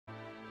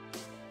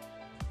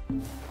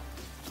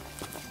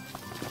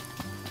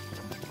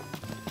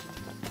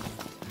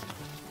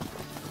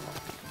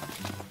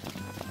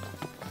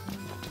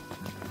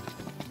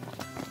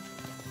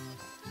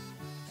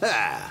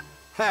Ah,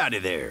 howdy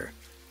there.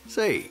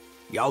 Say,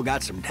 y'all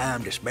got some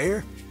time to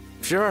spare?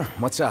 Sure,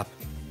 what's up?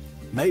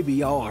 Maybe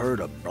y'all heard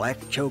of black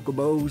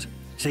chocobos?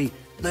 See,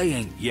 they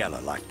ain't yellow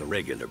like the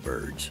regular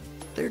birds.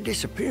 They're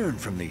disappearing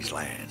from these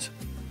lands.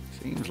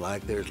 Seems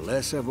like there's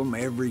less of them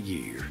every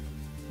year.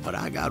 But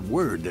I got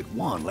word that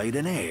one laid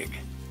an egg.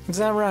 Is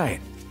that right?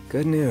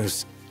 Good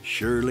news.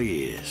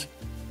 Surely is.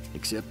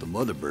 Except the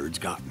mother bird's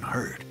gotten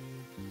hurt.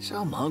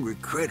 Some hungry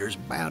critter's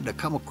bound to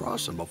come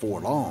across them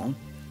before long.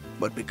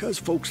 But because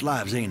folks'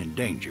 lives ain't in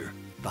danger,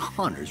 the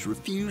hunters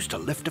refuse to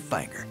lift a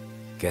finger.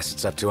 Guess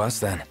it's up to us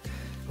then.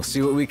 We'll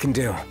see what we can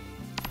do.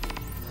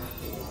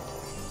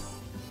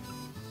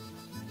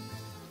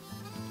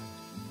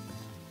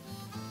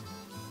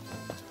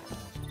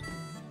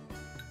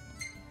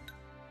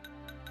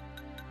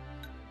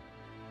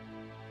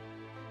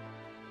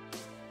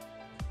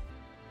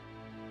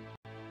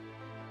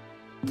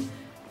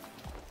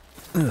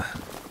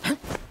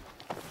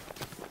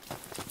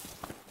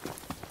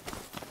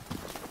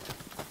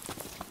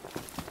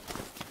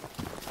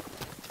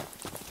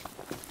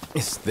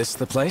 Is this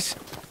the place?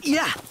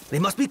 Yeah, they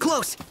must be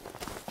close.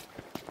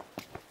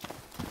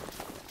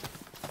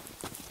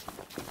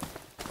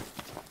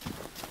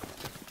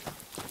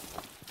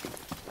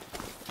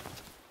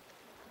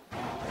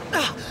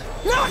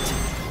 Not!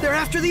 They're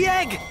after the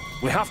egg!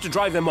 We have to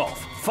drive them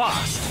off,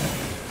 fast.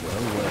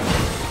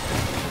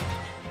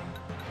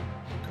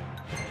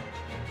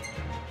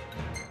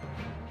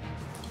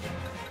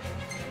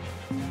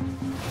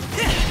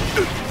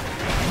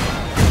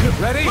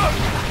 Ready?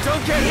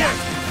 Don't get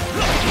hit!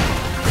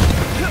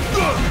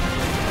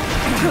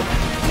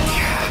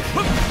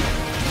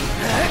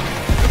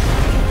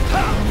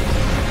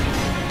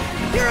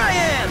 Here I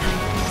am!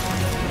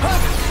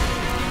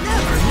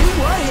 Never knew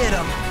I hit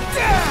him!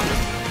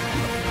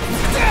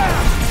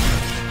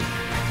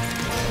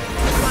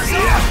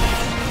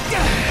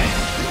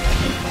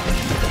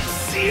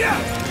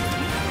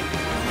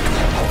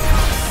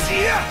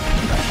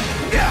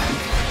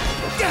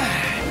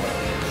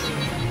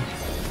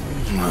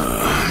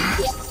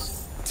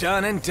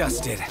 Done and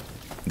dusted.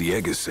 The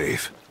egg is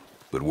safe,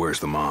 but where's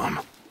the mom?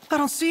 I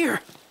don't see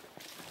her.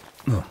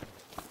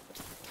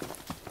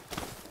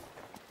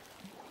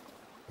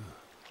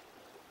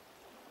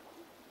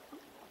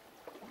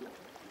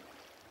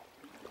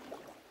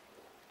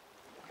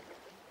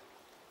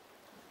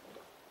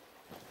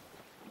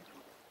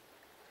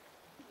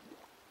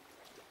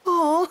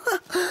 Oh,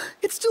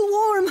 it's still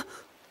warm.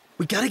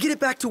 We gotta get it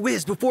back to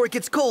Wiz before it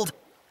gets cold.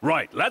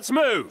 Right, let's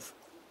move.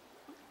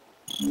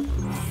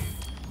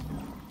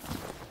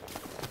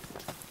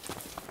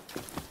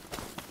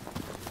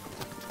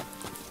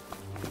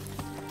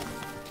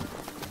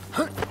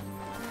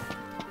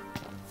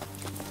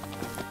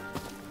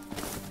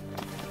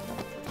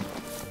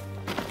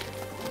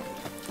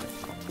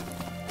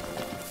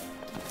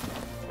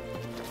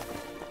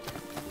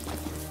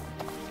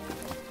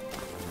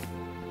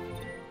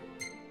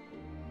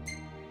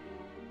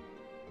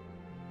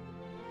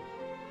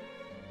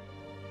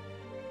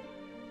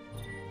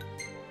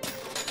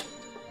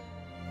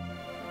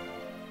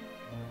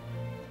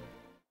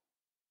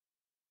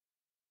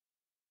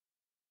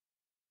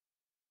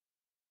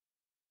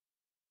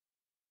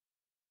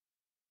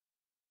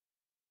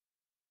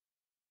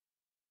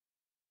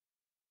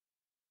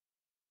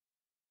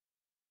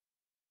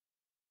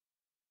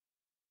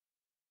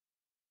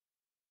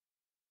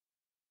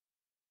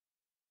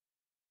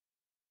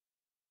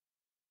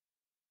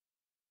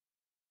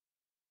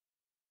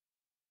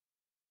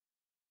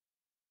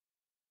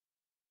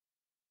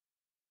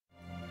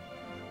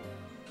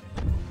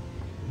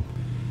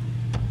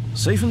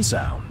 Safe and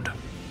sound.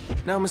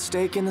 No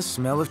mistaking the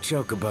smell of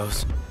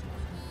chocobos.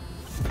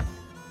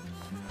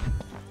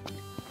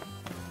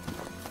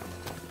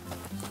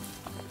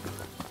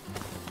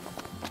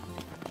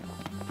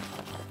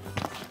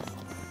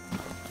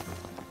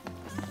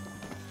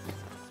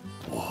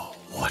 Whoa,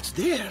 what's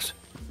this?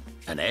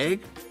 An egg?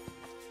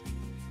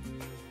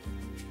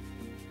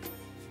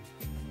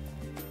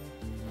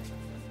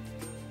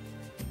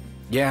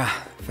 Yeah,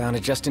 found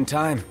it just in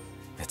time.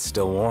 It's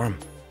still warm.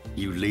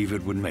 You leave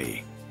it with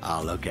me.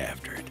 I'll look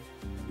after it.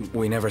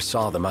 We never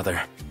saw the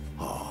mother.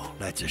 Oh,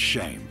 that's a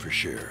shame for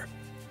sure.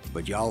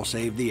 But y'all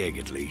saved the egg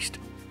at least.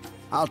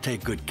 I'll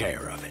take good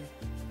care of it.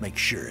 Make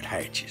sure it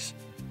hatches.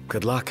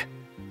 Good luck.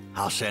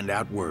 I'll send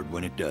out word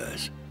when it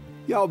does.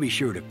 Y'all be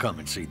sure to come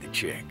and see the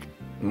chick.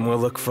 We'll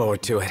look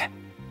forward to it.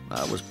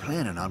 I was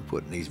planning on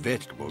putting these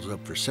vegetables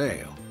up for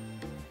sale,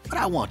 but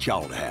I want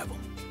y'all to have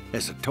them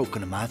as a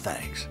token of my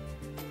thanks.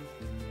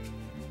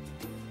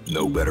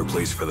 No better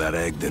place for that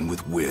egg than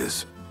with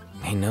Wiz.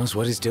 He knows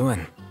what he's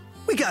doing.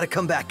 We gotta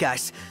come back,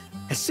 guys.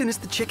 As soon as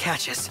the chick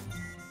hatches.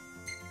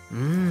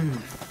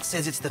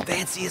 Says it's the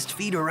fanciest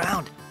feed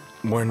around.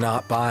 We're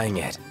not buying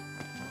it.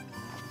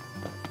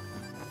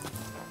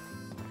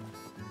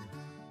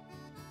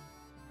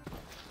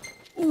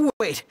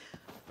 Wait,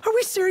 Are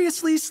we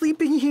seriously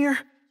sleeping here?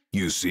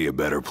 You see a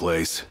better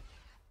place?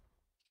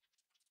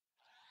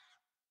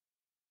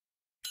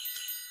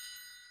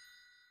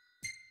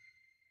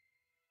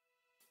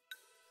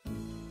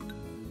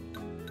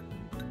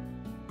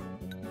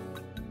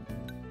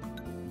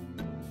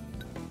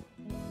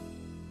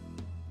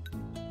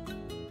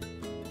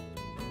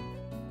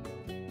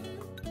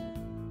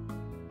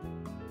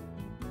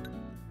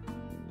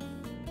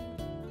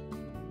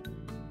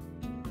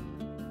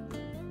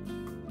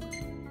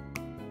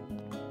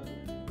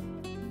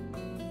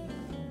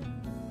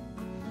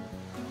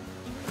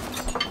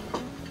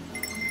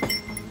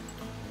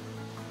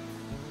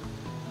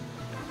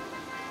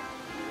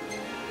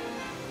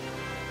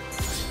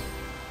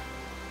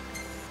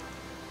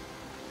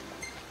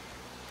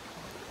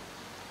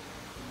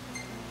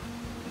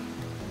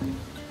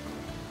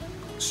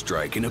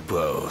 Striking a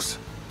pose.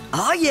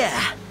 Oh,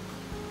 yeah.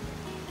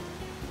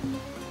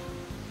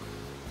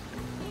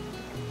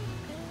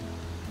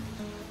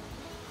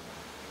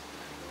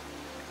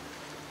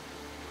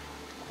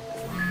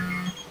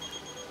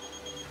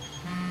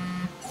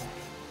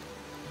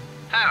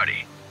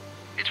 Howdy.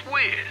 It's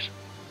Wiz,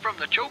 from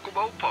the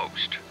Chocobo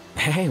Post.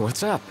 Hey,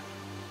 what's up?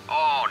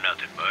 Oh,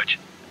 nothing much.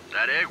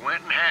 That egg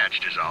went and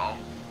hatched is all.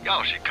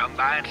 Y'all should come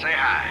by and say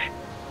hi.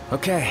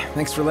 Okay,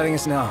 thanks for letting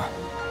us know.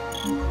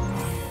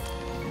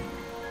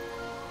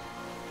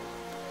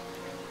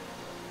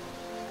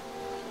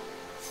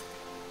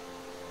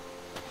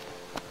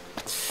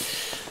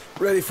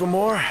 Ready for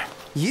more?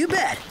 You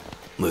bet.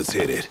 Let's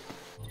hit it.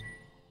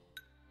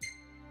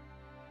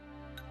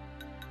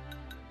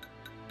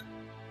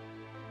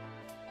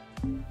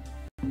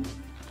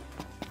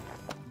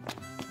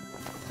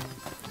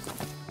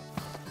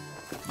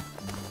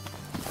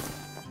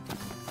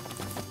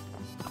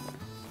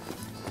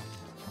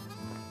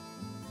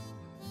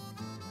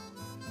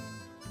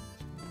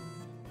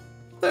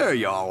 There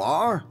y'all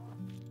are.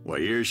 Well,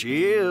 here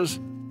she is.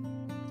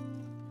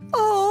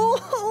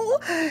 Oh,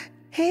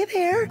 hey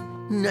there.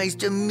 Nice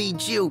to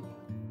meet you.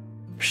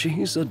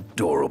 She's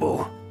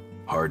adorable.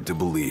 Hard to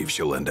believe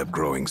she'll end up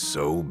growing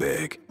so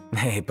big.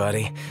 Hey,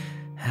 buddy.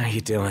 How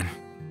you doing?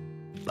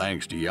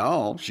 Thanks to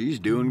y'all, she's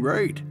doing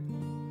great.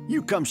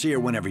 You come see her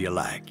whenever you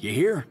like, you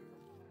hear?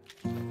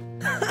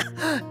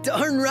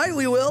 Darn right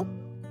we will.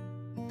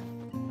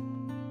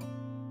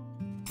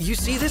 You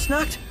see this,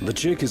 Noct? The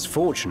chick is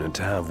fortunate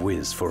to have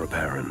Wiz for a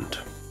parent.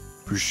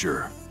 For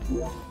sure.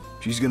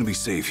 She's gonna be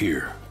safe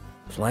here.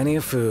 Plenty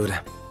of food.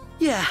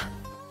 Yeah,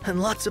 and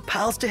lots of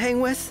pals to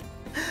hang with.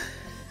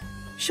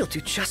 She'll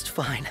do just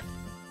fine.